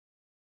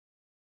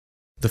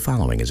The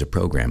following is a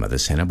program of the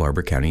Santa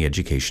Barbara County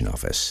Education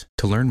Office.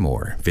 To learn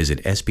more,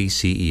 visit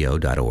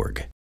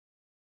sbceo.org.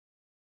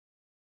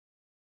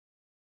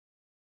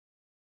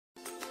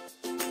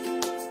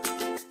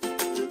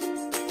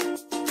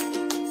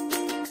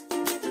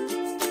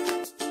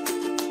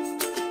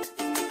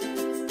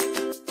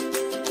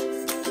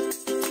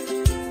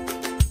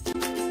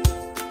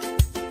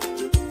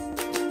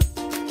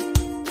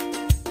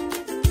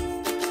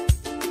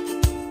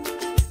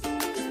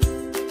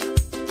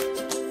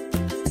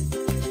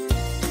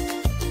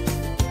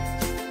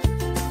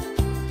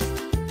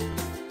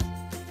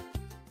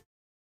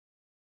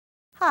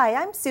 Hi,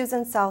 I'm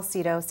Susan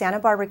Salcido, Santa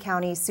Barbara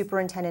County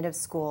Superintendent of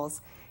Schools,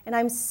 and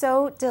I'm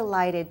so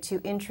delighted to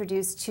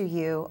introduce to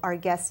you our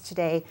guest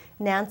today,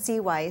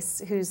 Nancy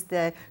Weiss, who's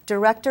the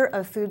Director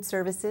of Food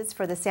Services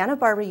for the Santa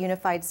Barbara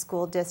Unified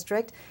School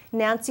District.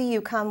 Nancy,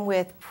 you come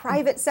with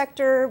private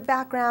sector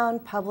background,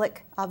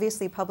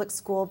 obviously public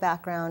school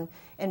background,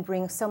 and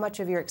bring so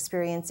much of your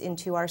experience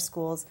into our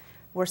schools.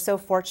 We're so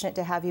fortunate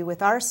to have you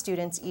with our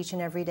students each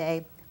and every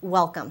day.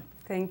 Welcome.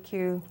 Thank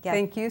you. Yeah.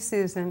 Thank you,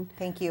 Susan.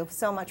 Thank you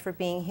so much for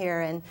being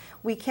here. And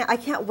I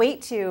can't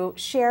wait to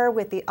share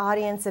with the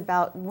audience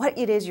about what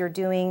it is you're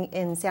doing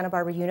in Santa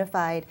Barbara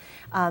Unified.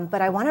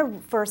 But I want to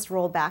first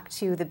roll back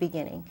to the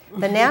beginning.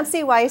 The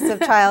Nancy Weiss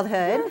of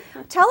childhood.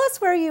 Tell us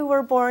where you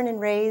were born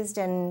and raised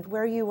and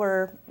where you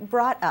were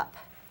brought up.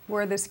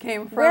 Where this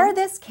came from? Where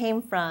this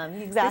came from,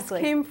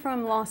 exactly. This came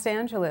from Los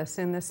Angeles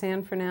in the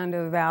San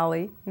Fernando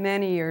Valley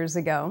many years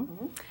ago.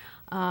 Mm-hmm.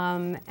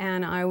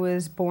 And I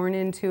was born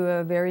into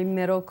a very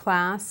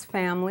middle-class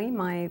family.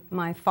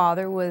 My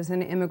father was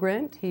an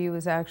immigrant. He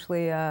was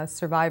actually a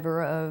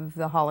survivor of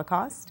the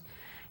Holocaust.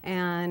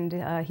 And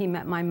he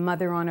met my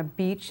mother on a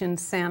beach in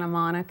Santa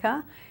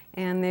Monica,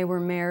 and they were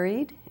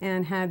married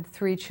and had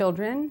 3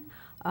 children.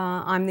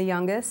 I'm the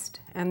youngest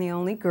and the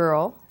only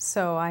girl,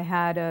 so I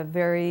had a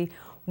very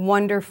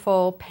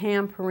wonderful,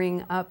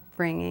 pampering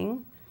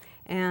upbringing,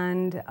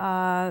 and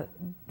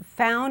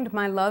found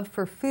my love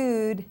for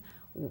food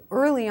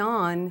early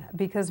on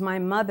because my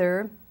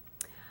mother,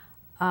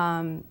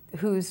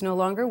 who's no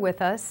longer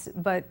with us,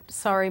 but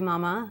sorry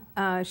Mama,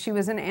 she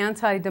was an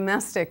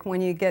anti-domestic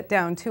when you get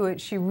down to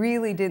it. She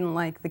really didn't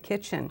like the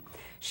kitchen.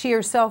 She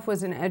herself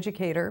was an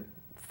educator,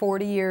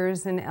 40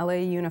 years in LA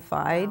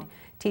Unified, wow,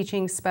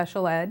 teaching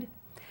special ed.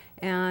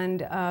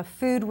 And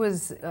food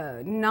was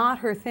not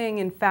her thing.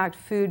 In fact,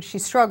 she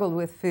struggled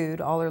with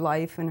food all her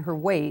life and her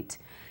weight.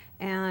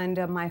 And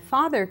my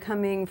father,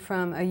 coming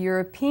from a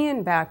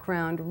European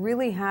background,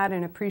 really had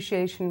an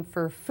appreciation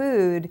for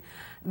food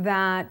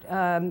that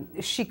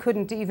she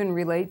couldn't even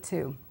relate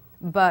to.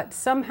 But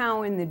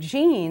somehow in the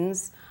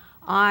genes,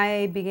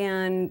 I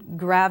began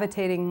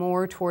gravitating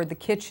more toward the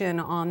kitchen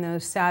on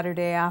those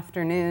Saturday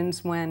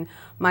afternoons when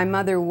my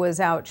mother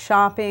was out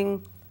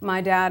shopping.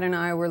 My dad and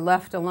I were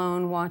left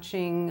alone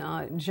watching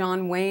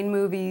John Wayne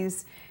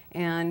movies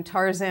and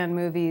Tarzan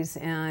movies,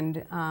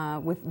 and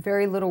with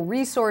very little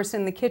resource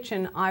in the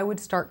kitchen, I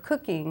would start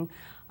cooking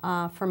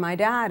for my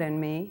dad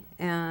and me.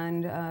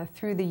 And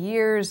through the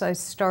years, I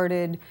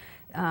started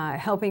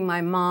helping my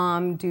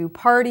mom do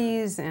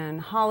parties, and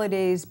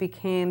holidays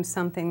became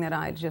something that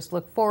I just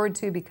looked forward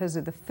to because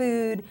of the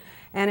food,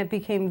 and it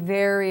became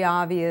very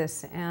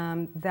obvious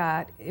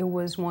that it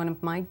was one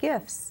of my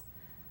gifts.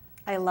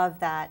 I love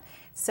that.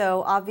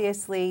 So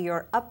obviously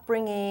your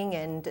upbringing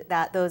and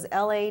those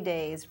LA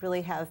days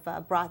really have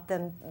brought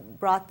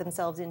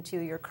themselves into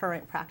your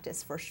current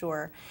practice for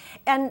sure.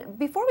 And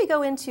before we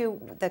go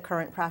into the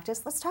current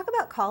practice, let's talk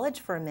about college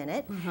for a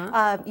minute.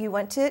 Mm-hmm. You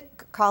went to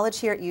college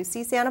here at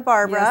UC Santa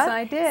Barbara. Yes,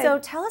 I did. So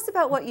tell us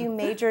about what you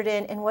majored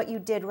in and what you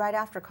did right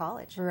after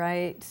college.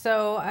 Right.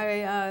 So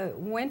I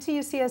went to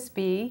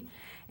UCSB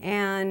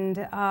and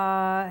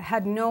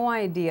had no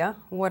idea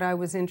what I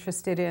was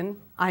interested in.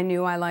 I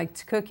knew I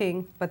liked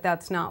cooking, but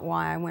that's not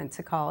why I went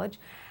to college.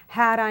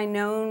 Had I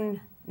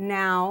known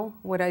now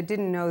what I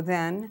didn't know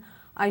then,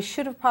 I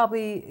should have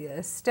probably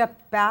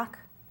stepped back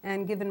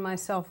and given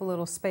myself a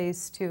little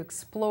space to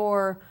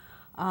explore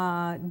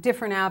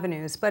different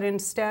avenues. But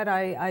instead,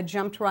 I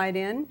jumped right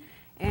in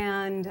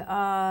and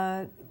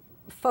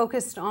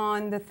focused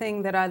on the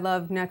thing that I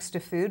love next to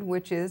food,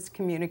 which is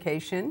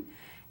communication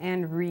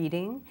and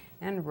reading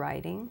and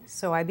writing.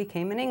 So I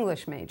became an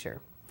English major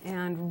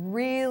and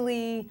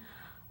really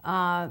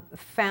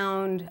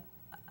found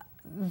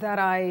that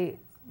I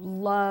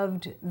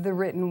loved the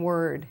written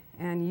word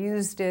and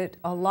used it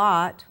a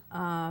lot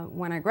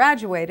when I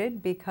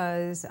graduated,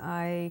 because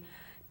I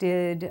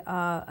did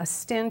a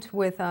stint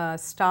with a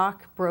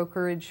stock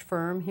brokerage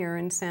firm here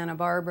in Santa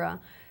Barbara,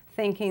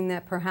 thinking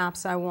that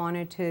perhaps I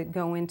wanted to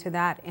go into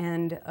that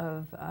end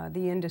of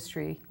the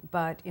industry.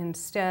 But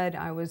instead,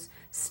 I was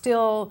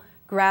still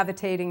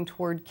gravitating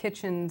toward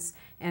kitchens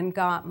and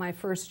got my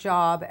first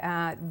job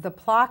at the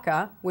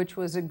Plaka, which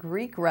was a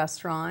Greek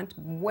restaurant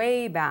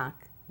way back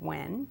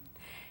when,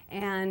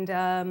 and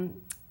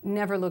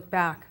never looked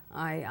back.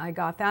 I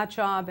got that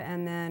job,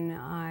 and then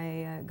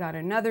I got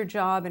another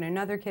job in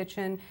another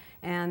kitchen,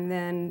 and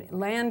then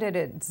landed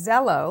at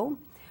Zello,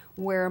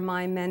 where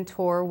my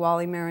mentor,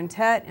 Wally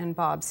Marentet and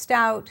Bob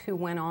Stout, who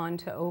went on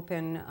to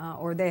open,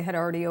 or they had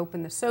already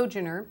opened the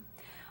Sojourner,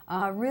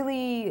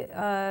 really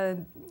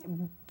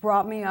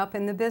brought me up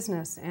in the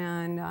business,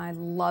 and I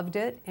loved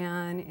it.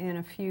 And in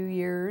a few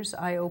years,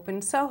 I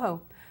opened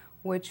Soho,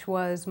 which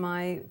was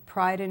my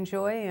pride and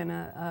joy and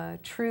a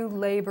true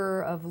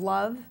labor of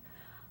love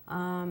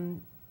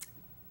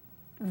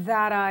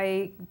that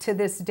I, to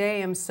this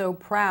day, am so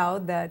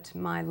proud that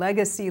my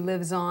legacy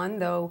lives on,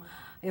 though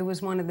it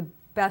was one of the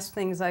best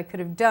things I could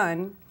have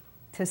done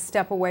to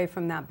step away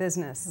from that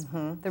business.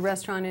 The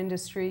restaurant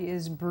industry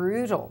is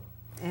brutal,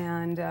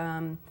 and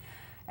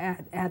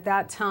at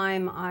that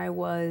time I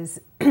was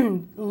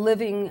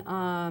living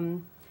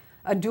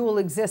a dual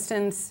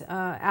existence.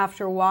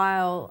 After a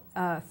while,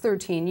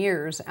 13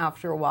 years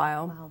after a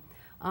while.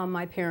 Wow.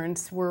 My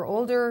parents were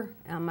older,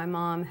 and my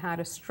mom had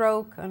a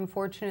stroke,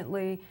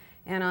 unfortunately,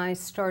 and I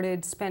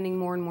started spending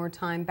more and more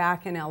time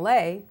back in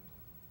LA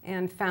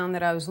and found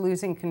that I was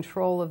losing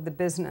control of the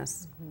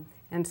business.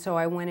 And so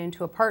I went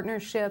into a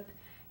partnership,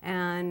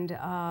 and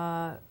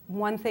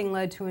one thing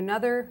led to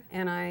another,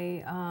 and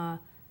I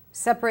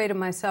separated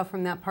myself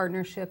from that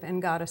partnership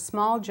and got a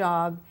small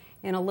job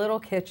in a little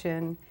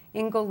kitchen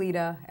in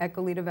Goleta at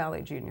Goleta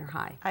Valley Junior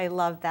High. I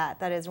love that.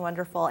 That is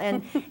wonderful.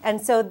 And and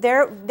so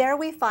there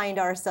we find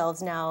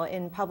ourselves now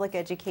in public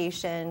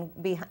education,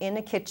 in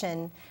a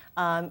kitchen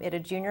at a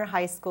junior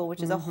high school,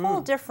 which is a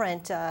whole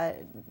different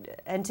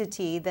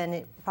entity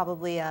than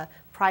probably a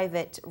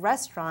private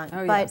restaurant.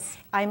 Oh, but yes.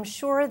 I'm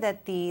sure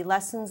that the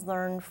lessons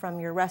learned from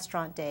your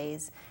restaurant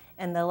days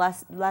and the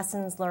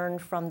lessons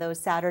learned from those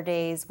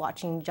Saturdays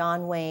watching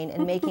John Wayne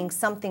and making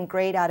something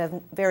great out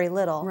of very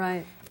little.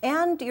 Right.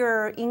 And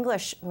your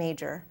English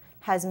major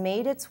has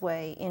made its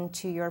way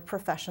into your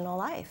professional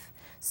life.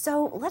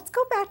 So let's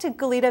go back to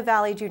Goleta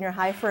Valley Junior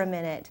High for a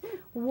minute.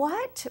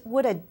 What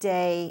would a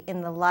day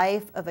in the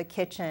life of a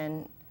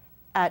kitchen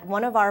at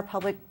one of our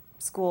public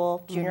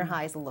school junior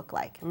highs look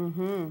like?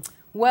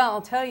 Well,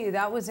 I'll tell you,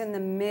 that was in the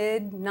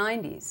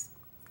mid-90s,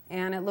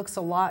 and it looks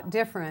a lot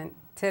different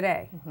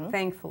today,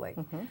 thankfully.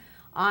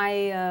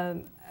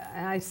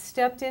 I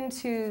stepped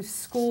into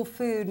school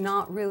food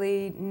not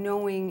really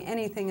knowing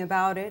anything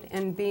about it,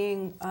 and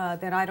being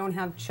that I don't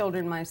have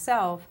children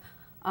myself,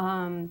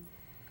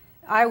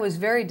 I was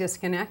very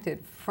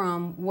disconnected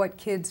from what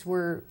kids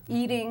were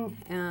eating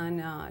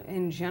and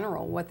in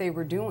general what they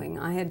were doing.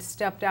 I had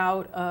stepped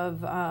out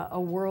of a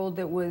world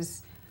that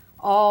was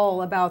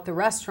all about the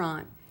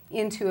restaurant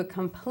into a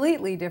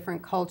completely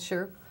different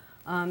culture,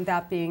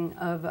 that being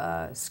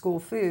of school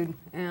food,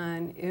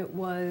 and it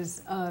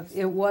was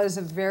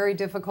a very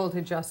difficult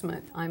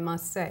adjustment, I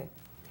must say,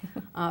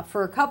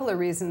 for a couple of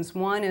reasons.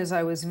 One is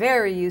I was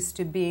very used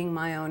to being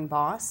my own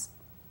boss,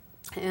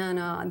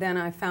 and then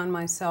I found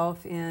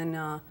myself in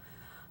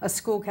a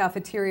school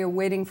cafeteria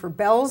waiting for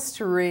bells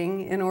to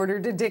ring in order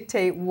to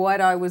dictate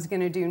what I was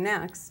going to do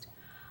next.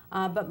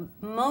 But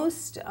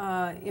most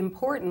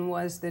important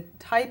was the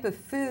type of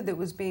food that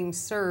was being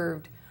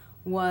served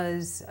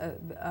was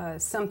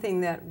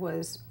something that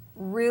was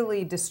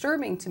really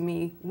disturbing to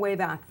me way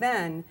back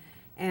then,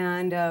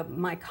 and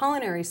my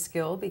culinary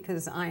skill,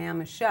 because I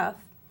am a chef,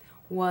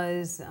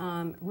 was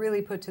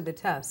really put to the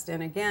test.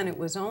 And again, it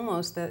was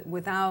almost that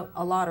without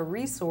a lot of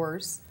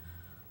resource,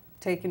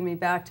 taking me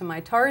back to my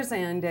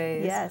Tarzan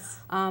days. Yes.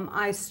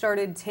 I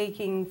started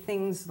taking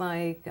things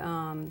like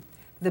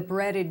the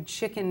breaded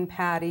chicken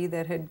patty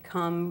that had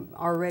come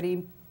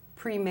already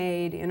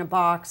pre-made in a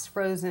box,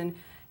 frozen,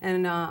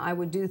 and I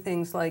would do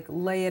things like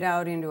lay it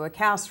out into a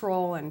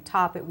casserole and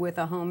top it with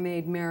a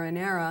homemade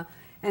marinara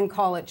and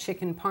call it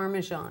chicken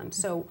parmesan.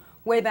 So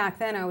way back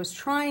then I was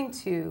trying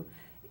to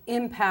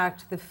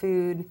impact the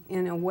food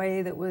in a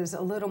way that was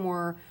a little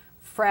more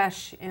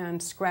fresh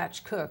and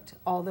scratch cooked,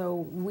 although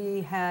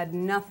we had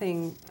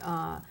nothing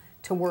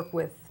to work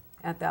with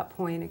at that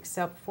point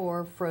except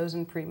for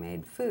frozen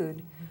pre-made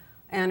food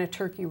and a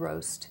turkey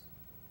roast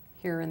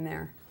here and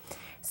there.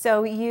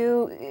 So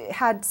you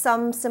had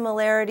some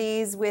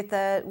similarities with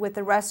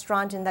the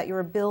restaurant in that you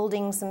were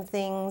building some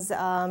things,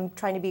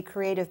 trying to be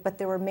creative, but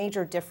there were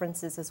major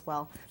differences as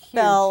well. Huge.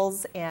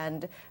 Bells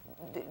and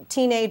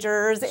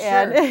teenagers. Sure.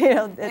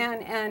 And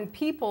and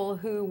people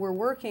who were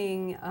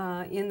working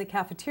in the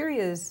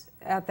cafeterias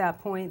at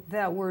that point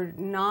that were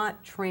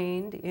not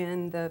trained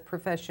in the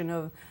profession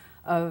of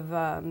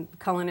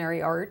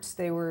culinary arts.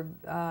 They were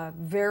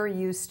very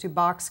used to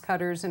box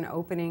cutters and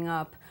opening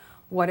up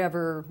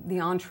whatever the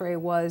entree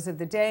was of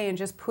the day and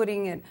just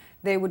putting it,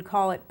 they would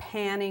call it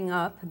panning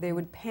up. They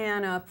would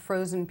pan up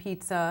frozen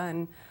pizza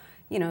and,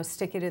 you know,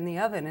 stick it in the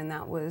oven, and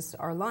that was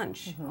our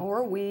lunch.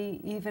 Or we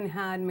even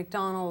had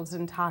McDonald's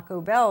and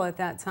Taco Bell at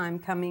that time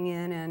coming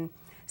in and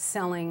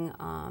selling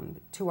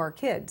to our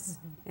kids.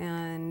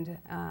 And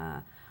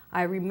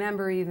I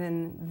remember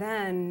even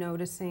then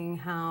noticing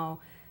how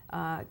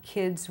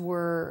kids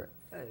were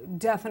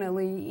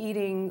definitely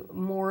eating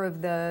more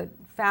of the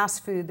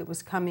fast food that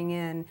was coming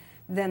in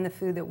than the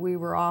food that we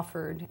were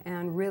offered,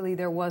 and really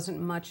there wasn't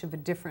much of a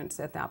difference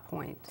at that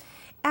point.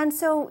 And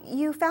so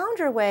you found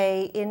your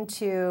way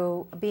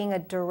into being a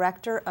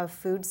director of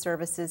food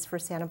services for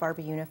Santa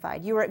Barbara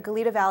Unified. You were at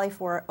Goleta Valley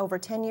for over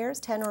 10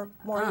 years, 10 or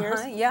more years?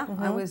 Yeah,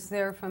 I was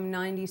there from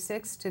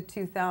 96 to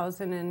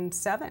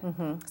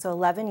 2007. So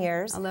 11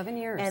 years. 11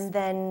 years. And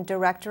then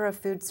director of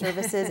food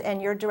services,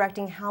 and you're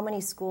directing how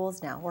many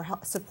schools now, or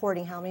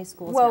supporting how many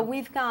schools now? Well,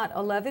 we've got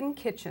 11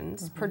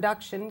 kitchens,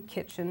 production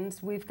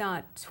kitchens. We've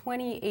got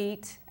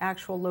 28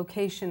 actual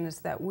locations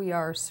that we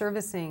are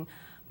servicing.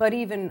 But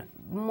even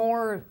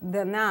more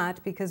than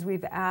that, because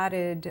we've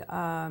added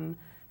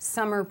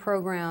summer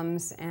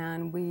programs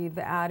and we've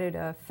added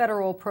a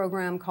federal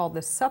program called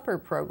the Supper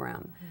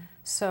Program.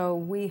 So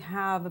we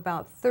have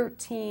about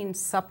 13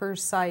 supper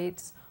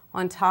sites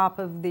on top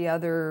of the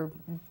other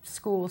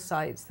school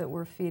sites that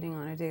we're feeding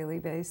on a daily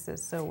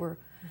basis. So we're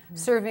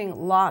serving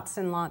lots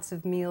and lots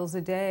of meals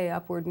a day,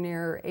 upward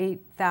near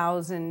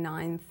 8,000,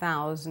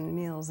 9,000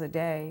 meals a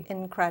day.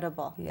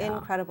 Incredible,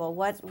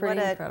 incredible.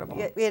 Incredible.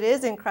 It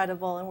is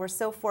incredible, and we're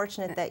so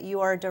fortunate that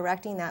you are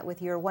directing that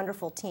with your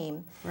wonderful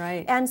team.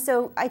 Right. And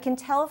so I can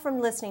tell from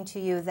listening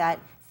to you that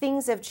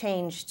things have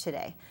changed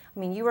today. I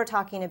mean, you were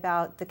talking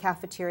about the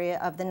cafeteria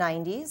of the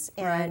 90s,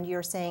 and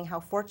you're saying how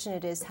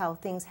fortunate it is how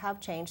things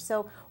have changed.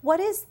 So what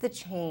is the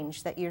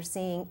change that you're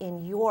seeing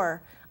in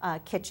your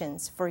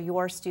kitchens for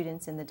your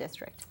students in the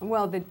district?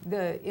 Well,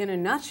 in a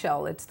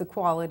nutshell, it's the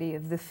quality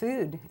of the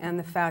food and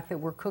the fact that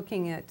we're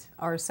cooking it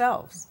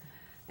ourselves.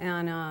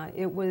 And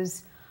it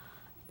was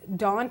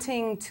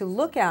daunting to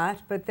look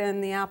at, but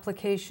then the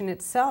application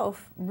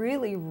itself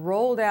really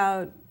rolled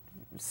out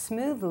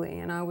smoothly,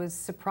 and I was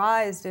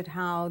surprised at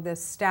how the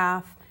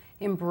staff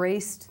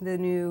embraced the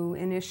new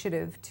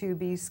initiative to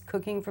be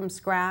cooking from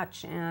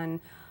scratch, and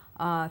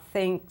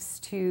thanks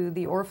to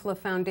the Orfla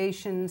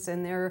Foundations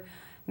and their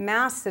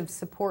massive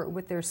support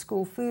with their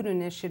school food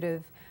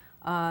initiative,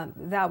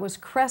 that was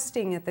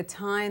cresting at the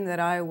time that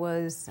I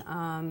was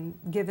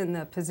given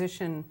the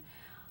position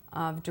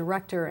of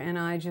director, and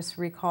I just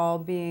recall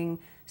being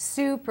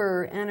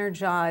super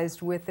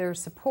energized with their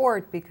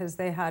support because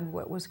they had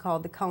what was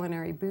called the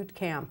culinary boot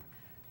camp.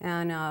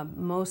 And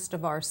most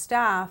of our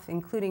staff,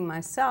 including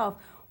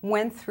myself,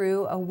 went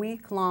through a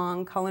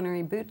week-long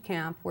culinary boot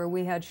camp where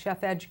we had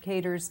chef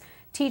educators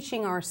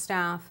teaching our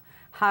staff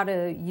how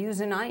to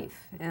use a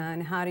knife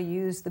and how to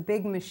use the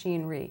big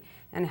machinery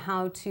and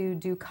how to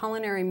do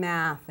culinary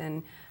math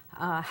and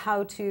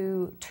how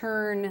to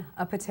turn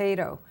a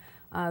potato.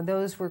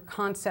 Those were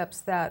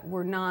concepts that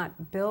were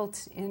not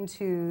built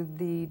into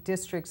the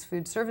district's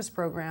food service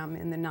program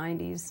in the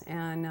 90s,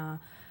 and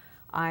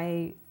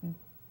I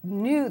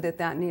knew that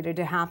that needed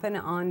to happen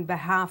on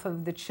behalf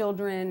of the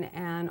children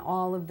and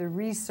all of the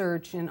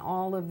research and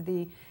all of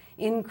the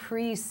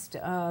increased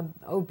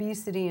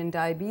obesity and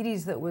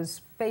diabetes that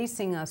was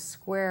facing us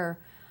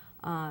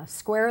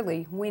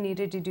squarely. We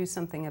needed to do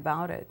something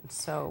about it,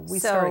 so we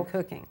started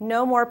cooking.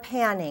 No more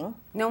panning.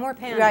 No more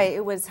panning. Right,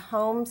 it was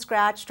home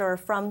scratched or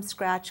from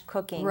scratch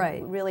cooking.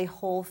 Right. Really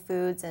whole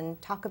foods,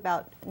 and talk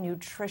about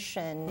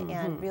nutrition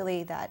and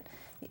really that,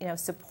 you know,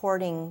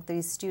 supporting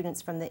these students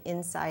from the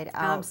inside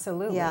out.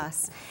 Absolutely.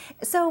 Yes.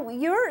 So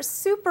you're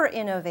super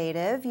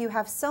innovative. You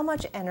have so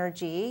much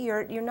energy.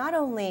 You're not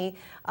only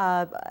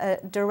a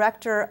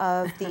director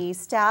of the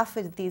staff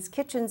of these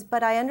kitchens,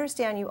 but I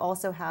understand you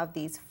also have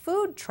these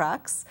food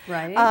trucks,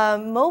 right?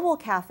 Mobile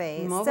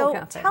cafes. Mobile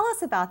cafe. Tell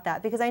us about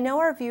that, because I know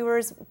our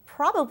viewers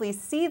probably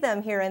see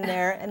them here and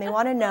there, and they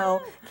want to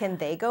know, can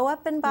they go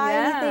up and buy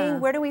anything?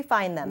 Where do we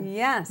find them?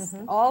 Yes,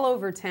 all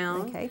over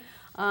town. Okay.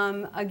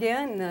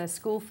 Again, the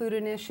School Food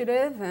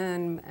Initiative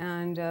and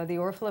the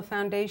Orfla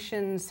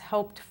Foundations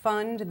helped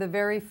fund the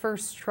very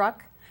first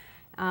truck,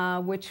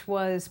 which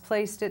was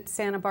placed at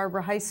Santa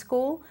Barbara High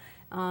School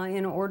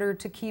in order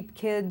to keep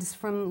kids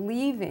from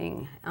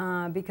leaving.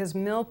 Because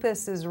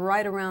Milpas is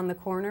right around the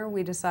corner,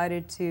 we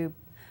decided to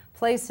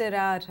place it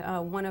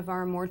at one of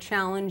our more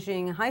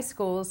challenging high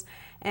schools,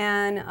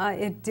 and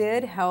it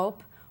did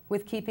help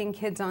with keeping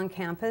kids on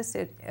campus.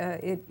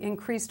 It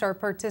increased our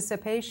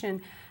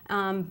participation.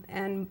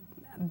 And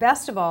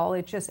best of all,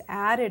 it just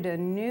added a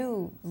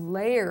new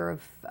layer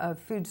of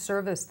food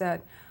service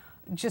that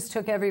just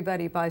took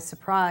everybody by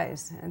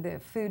surprise. And the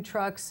food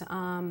trucks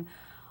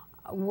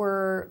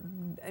were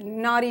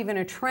not even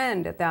a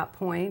trend at that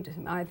point.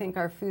 I think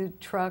our food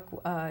truck,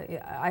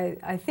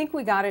 I think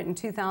we got it in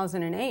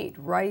 2008,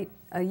 right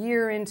a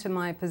year into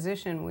my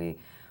position.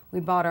 We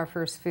bought our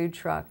first food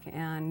truck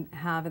and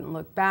haven't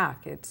looked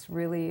back. It's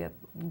really a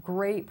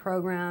great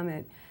program.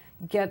 It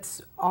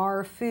gets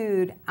our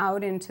food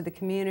out into the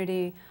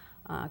community.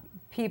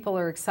 People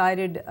are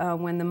excited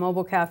when the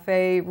mobile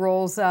cafe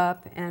rolls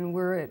up, and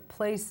we're at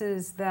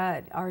places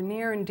that are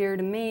near and dear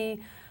to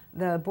me,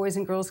 the Boys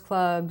and Girls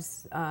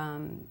Clubs,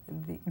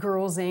 the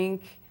Girls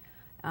Inc.,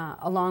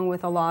 along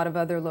with a lot of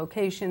other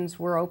locations.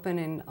 We're open,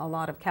 and a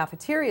lot of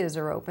cafeterias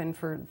are open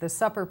for the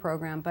supper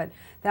program, but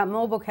that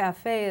mobile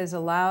cafe has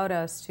allowed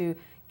us to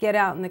get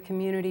out in the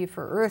community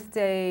for Earth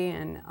Day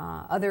and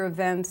other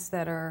events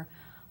that are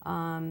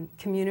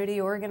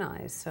community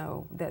organized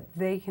so that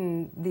they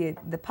can,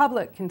 the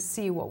public can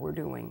see what we're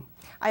doing.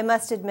 I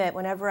must admit,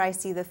 whenever I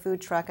see the food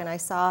truck, and I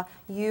saw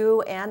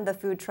you and the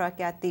food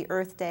truck at the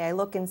Earth Day, I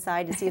look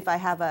inside to see if I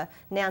have a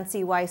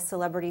Nancy Weiss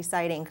celebrity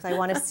sighting, because I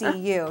want to see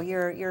you.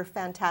 You're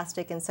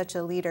fantastic and such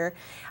a leader.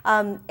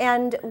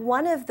 And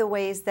one of the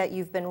ways that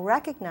you've been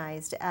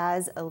recognized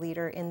as a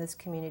leader in this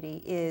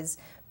community is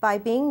by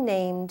being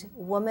named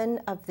Woman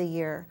of the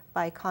Year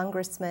by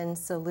Congressman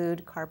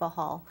Salud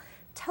Carbajal.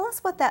 Tell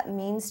us what that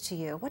means to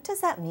you. What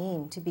does that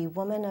mean to be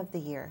Woman of the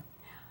Year?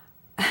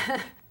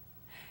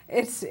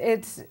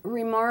 It's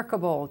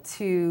remarkable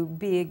to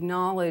be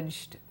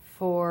acknowledged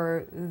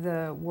for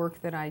the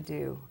work that I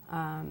do.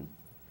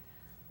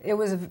 It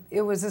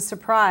was a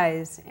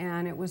surprise,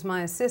 and it was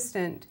my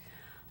assistant,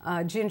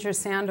 Ginger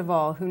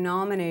Sandoval, who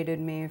nominated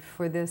me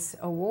for this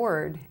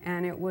award,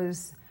 and it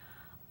was,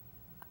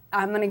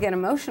 I'm going to get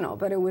emotional,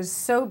 but it was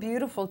so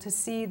beautiful to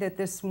see that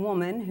this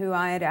woman who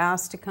I had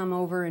asked to come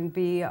over and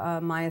be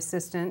my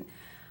assistant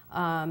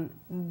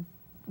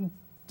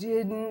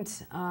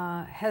didn't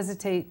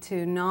hesitate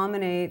to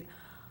nominate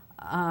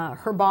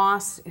her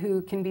boss,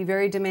 who can be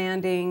very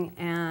demanding,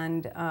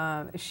 and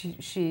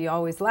she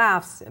always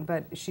laughs,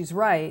 but she's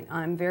right.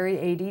 I'm very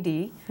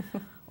ADD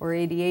or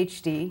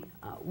ADHD.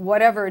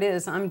 Whatever it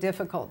is, I'm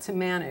difficult to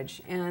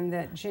manage, and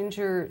that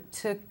Ginger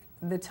took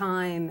the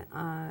time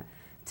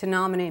to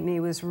nominate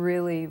me was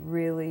really,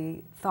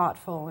 really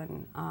thoughtful.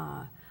 And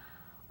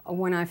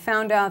when I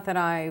found out that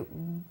I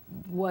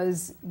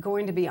was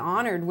going to be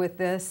honored with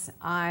this,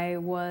 I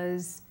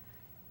was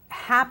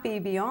happy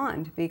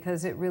beyond,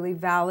 because it really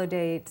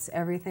validates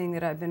everything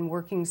that I've been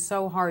working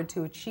so hard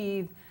to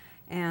achieve,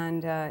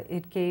 and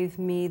it gave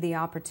me the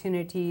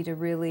opportunity to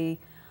really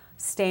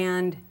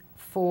stand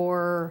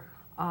for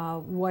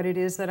what it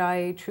is that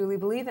I truly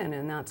believe in,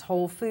 and that's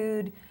whole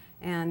food,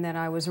 and that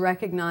I was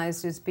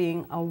recognized as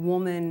being a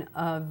Woman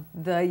of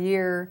the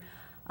Year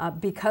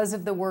because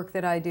of the work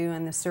that I do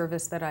and the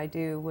service that I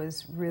do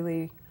was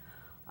really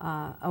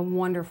a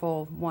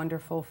wonderful,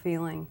 wonderful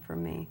feeling for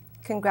me.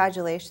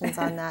 Congratulations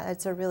on that.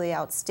 It's a really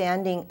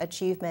outstanding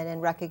achievement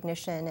and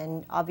recognition,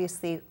 and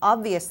obviously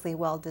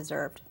well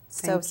deserved.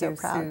 So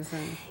proud.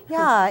 Susan.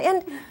 Yeah,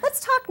 and let's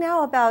talk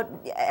now about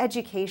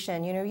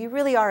education. You know, you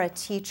really are a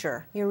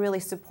teacher. You're really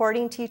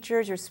supporting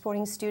teachers, you're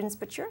supporting students,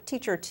 but you're a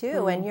teacher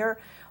too, and you're,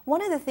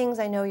 one of the things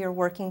I know you're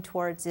working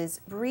towards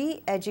is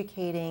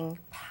re-educating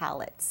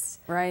palates.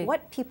 Right.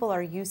 What people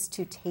are used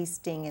to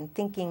tasting and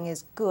thinking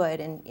is good,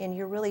 and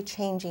you're really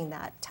changing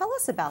that. Tell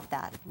us about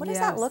that. What does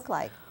that look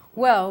like?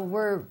 Well,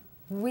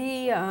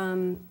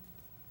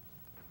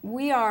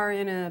 we are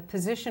in a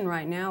position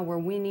right now where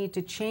we need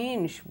to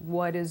change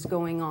what is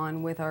going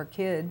on with our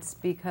kids,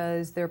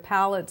 because their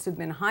palates have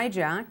been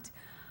hijacked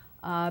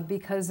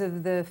because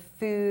of the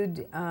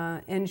food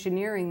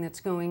engineering that's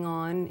going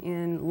on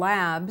in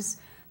labs,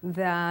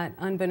 that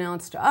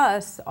unbeknownst to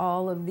us,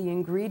 all of the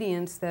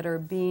ingredients that are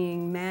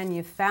being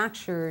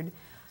manufactured,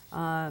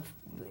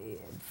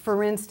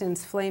 for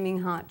instance,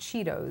 Flaming Hot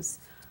Cheetos.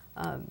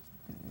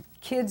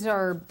 Kids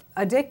are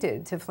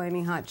addicted to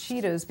Flaming Hot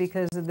Cheetos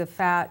because of the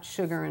fat,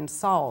 sugar, and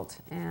salt,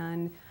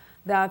 and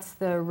that's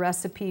the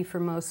recipe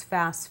for most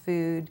fast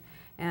food,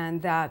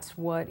 and that's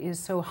what is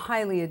so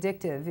highly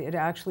addictive. It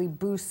actually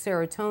boosts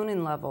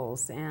serotonin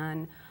levels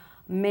and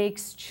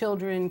makes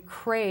children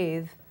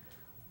crave,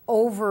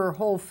 over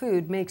whole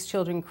food, makes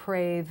children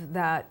crave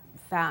that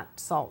fat,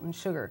 salt, and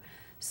sugar.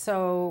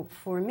 So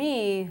for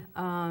me,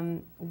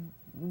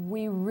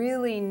 we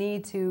really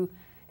need to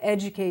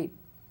educate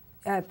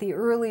at the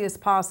earliest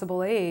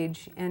possible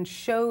age and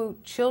show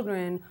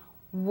children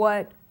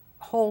what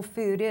whole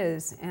food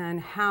is and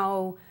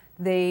how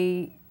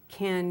they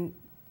can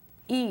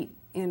eat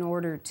in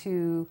order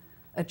to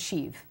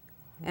achieve.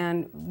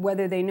 And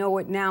whether they know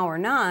it now or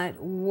not,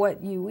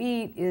 what you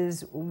eat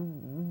is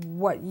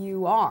what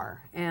you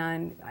are.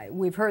 And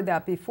we've heard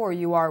that before,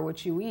 you are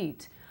what you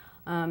eat.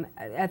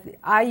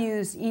 I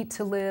use eat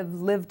to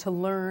live to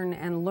learn,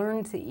 and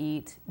learn to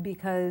eat,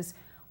 because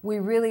we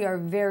really are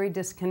very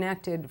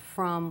disconnected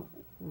from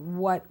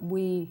what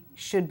we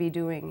should be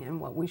doing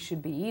and what we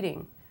should be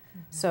eating.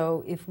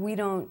 So if we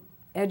don't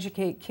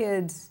educate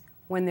kids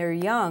when they're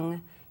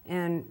young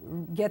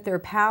and get their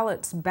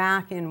palates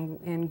back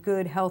in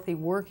good, healthy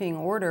working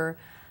order,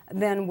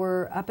 then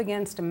we're up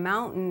against a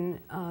mountain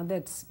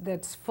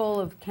that's full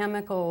of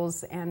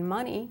chemicals and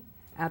money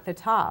at the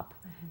top.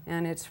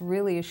 And it's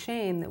really a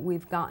shame that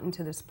we've gotten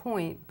to this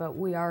point, but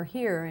we are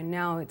here, and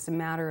now it's a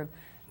matter of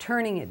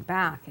turning it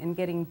back and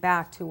getting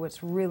back to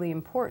what's really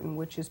important,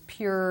 which is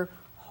pure,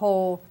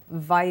 whole,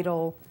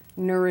 vital,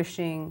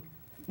 nourishing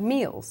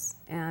meals.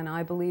 And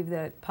I believe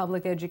that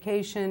public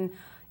education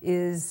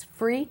is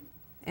free,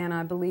 and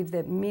I believe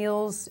that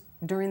meals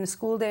during the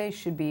school day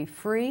should be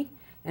free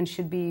and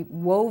should be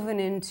woven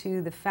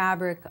into the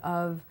fabric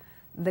of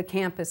the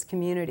campus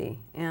community.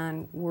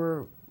 And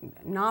we're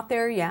not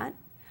there yet,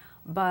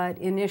 but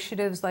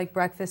initiatives like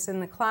breakfast in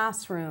the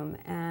classroom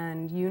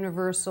and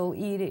universal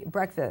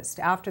breakfast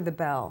after the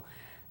bell,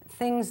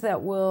 things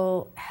that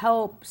will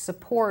help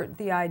support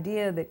the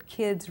idea that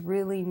kids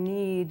really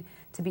need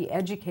to be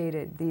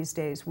educated these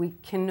days. We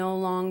can no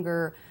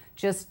longer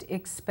just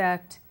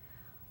expect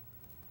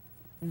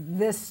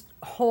this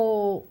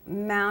whole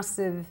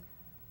massive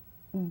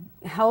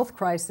health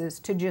crisis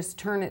to just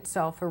turn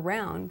itself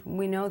around.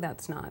 We know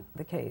that's not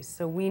the case.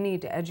 So we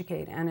need to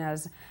educate, and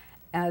as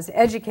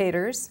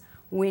educators,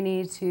 we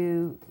need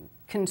to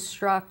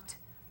construct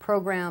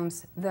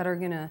programs that are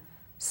going to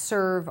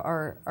serve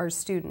our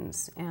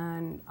students.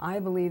 And I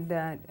believe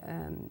that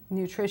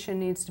nutrition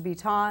needs to be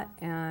taught,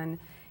 and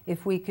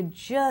if we could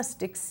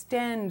just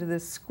extend the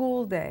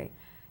school day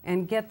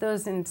and get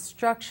those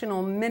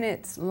instructional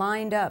minutes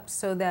lined up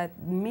so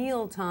that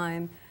meal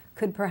time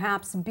could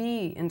perhaps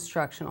be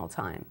instructional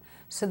time,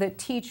 so that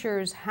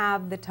teachers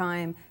have the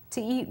time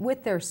to eat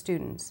with their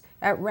students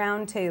at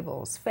round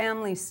tables,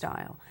 family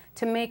style,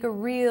 to make a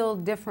real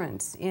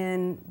difference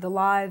in the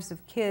lives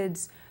of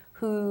kids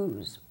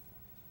whose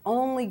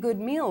only good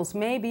meals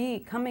may be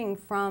coming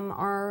from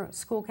our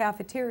school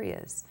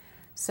cafeterias.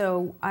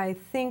 So I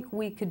think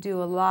we could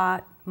do a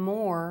lot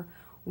more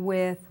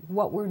with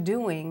what we're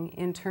doing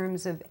in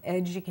terms of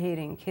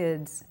educating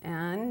kids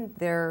and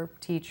their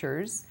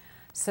teachers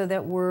so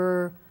that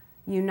we're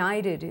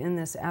united in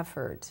this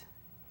effort.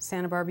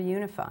 Santa Barbara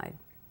unified.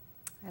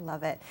 I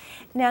love it.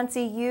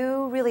 Nancy,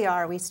 you really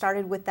are. We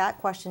started with that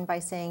question by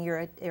saying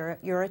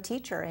you're a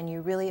teacher, and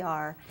you really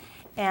are.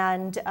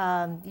 And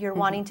you're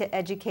wanting to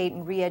educate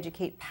and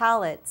re-educate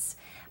palates.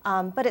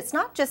 But it's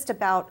not just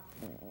about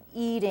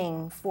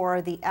eating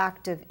for the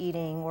act of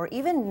eating, or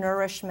even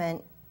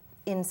nourishment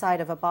inside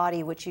of a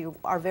body, which you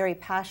are very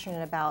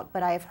passionate about.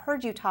 But I have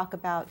heard you talk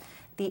about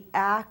the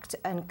act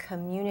and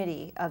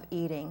community of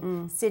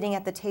eating. Sitting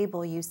at the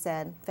table, you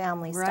said,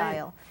 family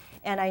style.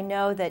 And I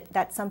know that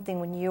that's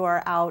something when you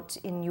are out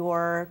in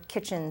your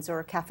kitchens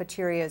or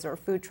cafeterias or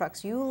food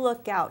trucks, you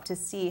look out to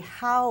see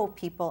how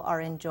people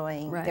are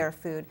enjoying their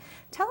food.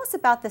 Tell us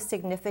about the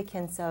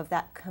significance of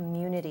that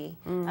community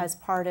as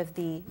part of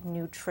the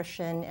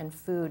nutrition and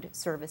food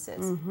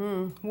services.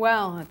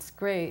 Well, that's a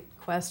great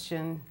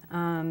question.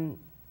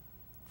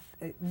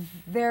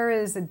 There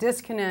is a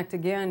disconnect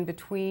again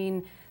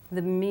between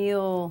the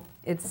meal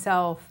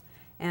itself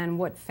and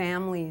what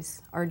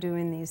families are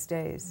doing these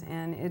days.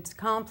 And it's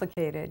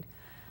complicated,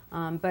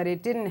 but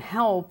it didn't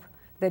help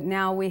that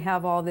now we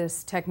have all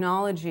this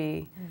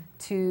technology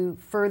to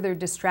further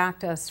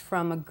distract us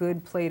from a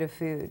good plate of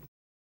food.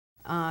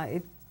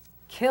 It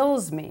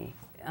kills me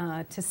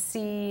to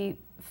see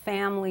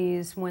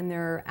families when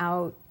they're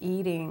out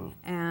eating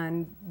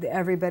and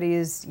everybody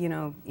is,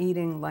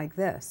 eating like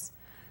this.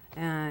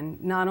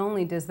 And not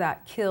only does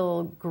that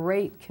kill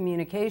great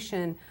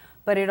communication,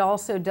 but it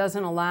also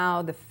doesn't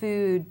allow the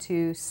food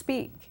to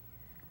speak.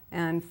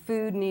 And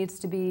food needs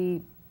to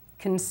be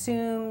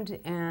consumed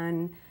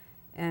and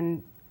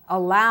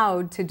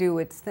allowed to do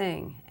its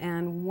thing.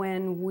 And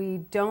when we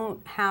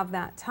don't have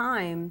that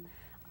time,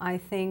 I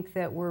think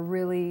that we're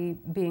really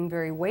being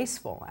very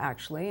wasteful,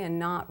 actually, and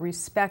not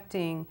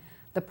respecting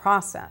the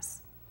process.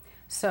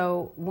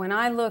 So when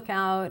I look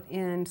out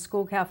in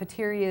school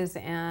cafeterias,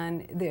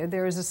 and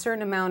there's a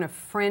certain amount of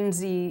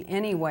frenzy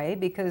anyway,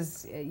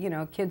 because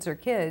kids are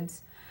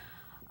kids,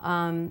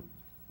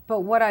 but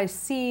what I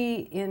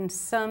see in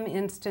some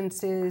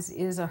instances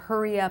is a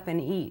hurry up and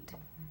eat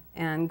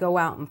and go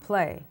out and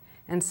play.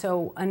 And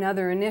so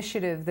another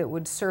initiative that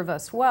would serve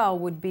us well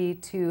would be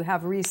to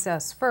have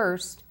recess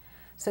first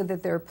so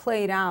that they're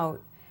played out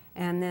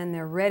and then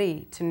they're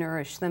ready to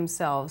nourish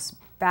themselves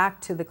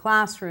back to the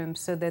classroom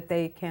so that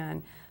they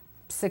can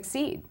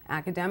succeed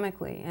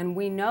academically. And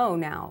we know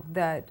now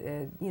that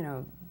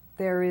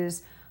there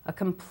is a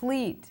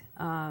complete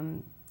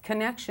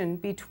connection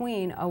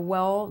between a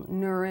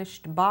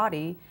well-nourished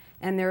body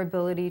and their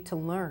ability to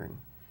learn.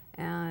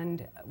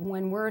 And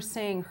when we're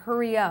saying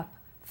hurry up,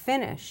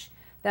 finish,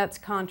 that's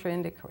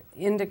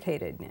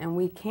contraindicated, and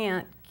we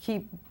can't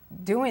keep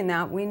doing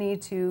that. We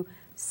need to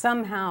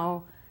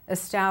somehow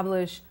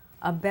establish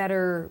a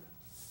better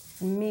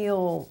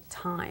meal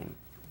time.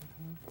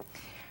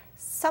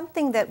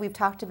 Something that we've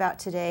talked about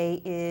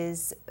today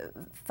is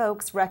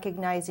folks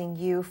recognizing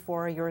you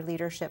for your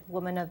leadership.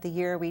 Woman of the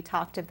Year we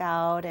talked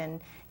about,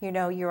 and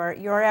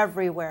you're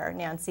everywhere,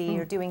 Nancy.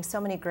 You're doing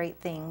so many great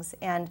things,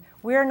 and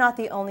we're not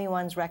the only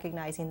ones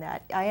recognizing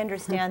that. I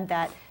understand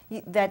that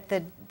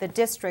the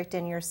district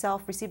and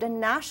yourself received a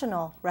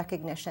national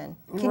recognition.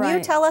 Can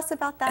you tell us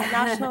about that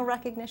national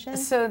recognition?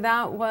 So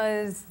that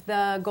was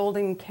the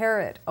Golden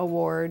Carrot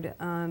Award.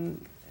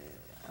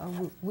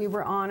 We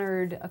were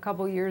honored a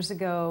couple years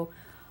ago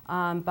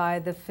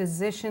by the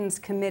Physicians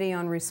Committee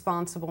on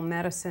Responsible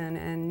Medicine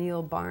and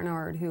Neil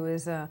Barnard, who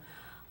is a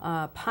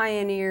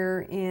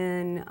pioneer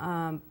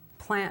in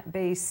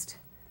plant-based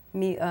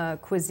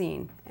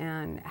cuisine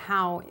and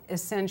how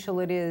essential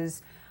it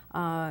is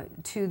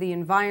to the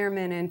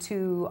environment and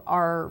to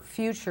our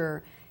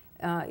future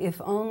if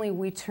only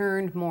we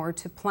turned more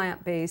to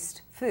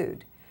plant-based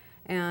food.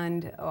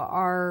 And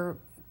our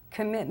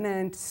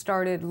commitment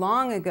started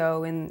long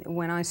ago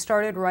when I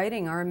started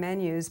writing our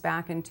menus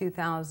back in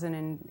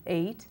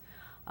 2008.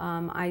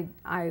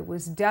 I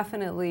was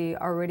definitely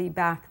already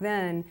back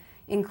then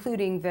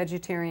including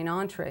vegetarian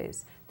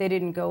entrees. They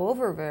didn't go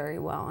over very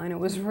well, and it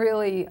was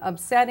really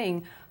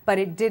upsetting, but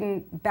it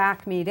didn't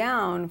back me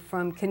down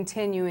from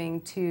continuing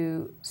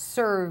to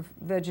serve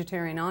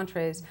vegetarian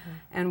entrees.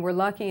 And we're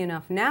lucky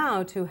enough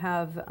now to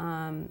have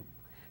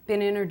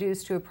been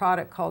introduced to a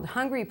product called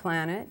Hungry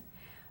Planet,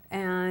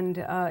 and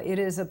it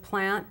is a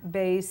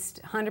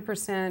plant-based,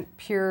 100%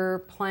 pure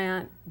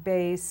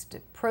plant-based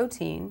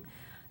protein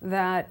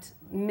that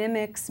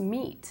mimics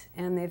meat,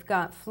 and they've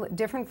got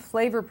different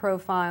flavor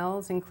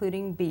profiles,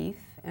 including beef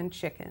and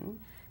chicken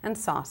and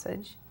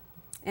sausage.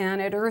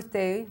 And at Earth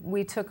Day,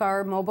 we took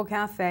our mobile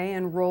cafe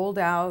and rolled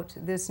out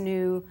this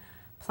new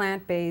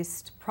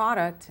plant-based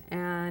product,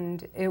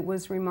 and it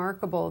was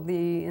remarkable.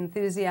 The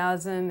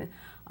enthusiasm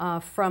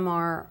from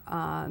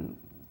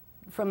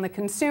the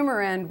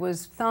consumer end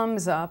was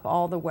thumbs up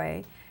all the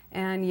way.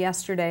 And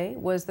yesterday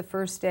was the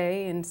first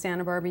day in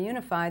Santa Barbara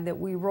Unified that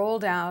we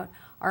rolled out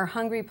our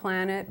Hungry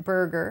Planet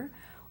burger,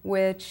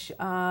 which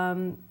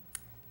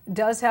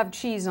does have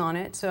cheese on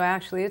it. So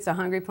actually it's a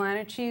Hungry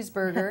Planet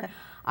cheeseburger.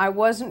 I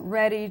wasn't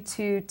ready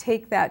to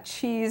take that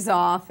cheese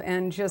off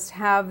and just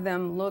have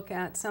them look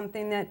at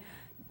something that,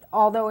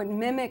 although it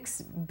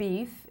mimics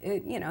beef,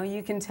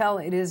 you can tell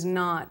it is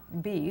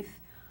not beef.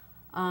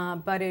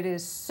 But it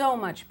is so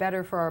much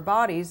better for our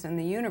bodies and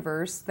the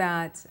universe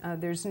that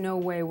there's no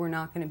way we're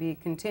not going to be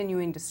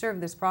continuing to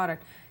serve this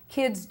product.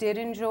 Kids did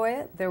enjoy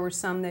it. There were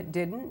some that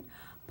didn't,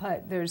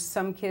 but there's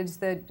some kids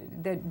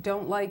that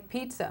don't like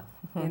pizza.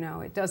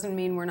 It doesn't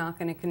mean we're not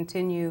going to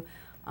continue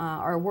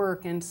our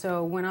work. And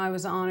so when I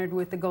was honored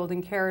with the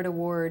Golden Carrot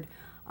Award,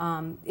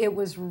 it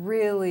was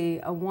really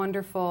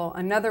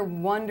another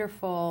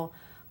wonderful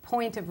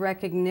point of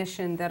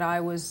recognition that I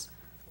was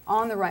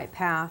on the right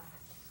path.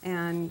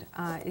 And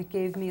it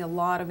gave me a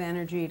lot of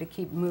energy to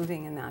keep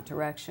moving in that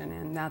direction,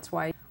 and that's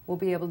why we'll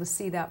be able to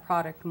see that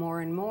product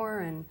more and more,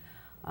 and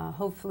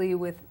hopefully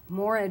with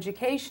more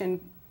education,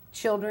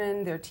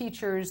 children, their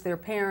teachers, their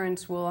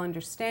parents will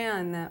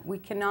understand that we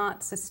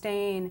cannot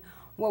sustain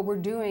what we're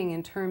doing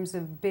in terms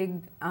of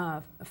big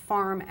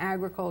farm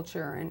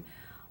agriculture and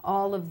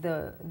all of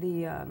the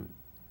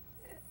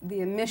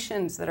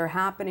emissions that are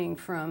happening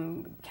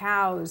from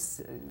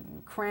cows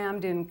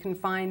crammed in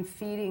confined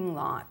feeding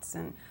lots.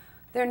 And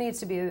there needs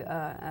to be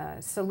a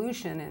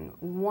solution, and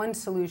one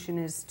solution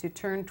is to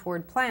turn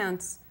toward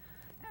plants,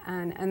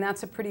 and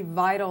that's a pretty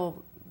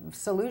vital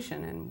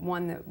solution and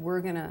one that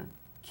we're going to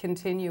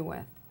continue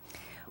with.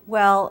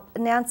 Well,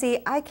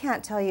 Nancy, I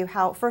can't tell you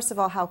first of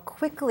all, how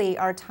quickly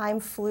our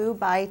time flew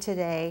by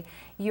today.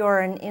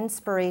 You're an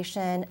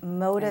inspiration,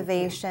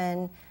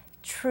 motivation,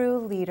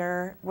 true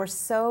leader. We're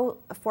so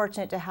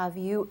fortunate to have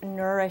you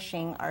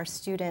nourishing our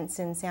students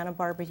in Santa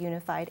Barbara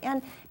Unified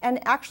and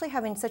actually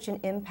having such an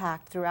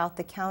impact throughout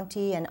the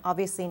county and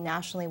obviously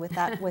nationally with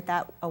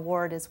that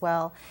award as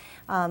well.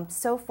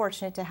 So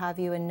fortunate to have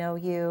you and know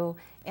you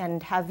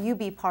and have you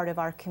be part of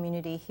our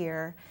community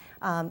here.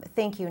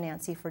 Thank you,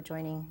 Nancy, for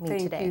joining me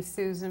today. Thank you,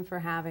 Susan, for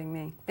having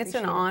me. It's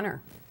an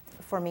honor.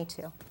 For me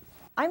too.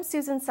 I'm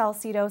Susan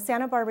Salcido,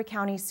 Santa Barbara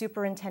County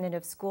Superintendent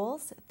of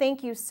Schools.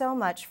 Thank you so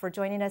much for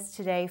joining us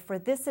today for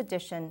this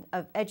edition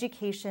of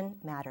Education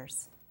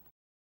Matters.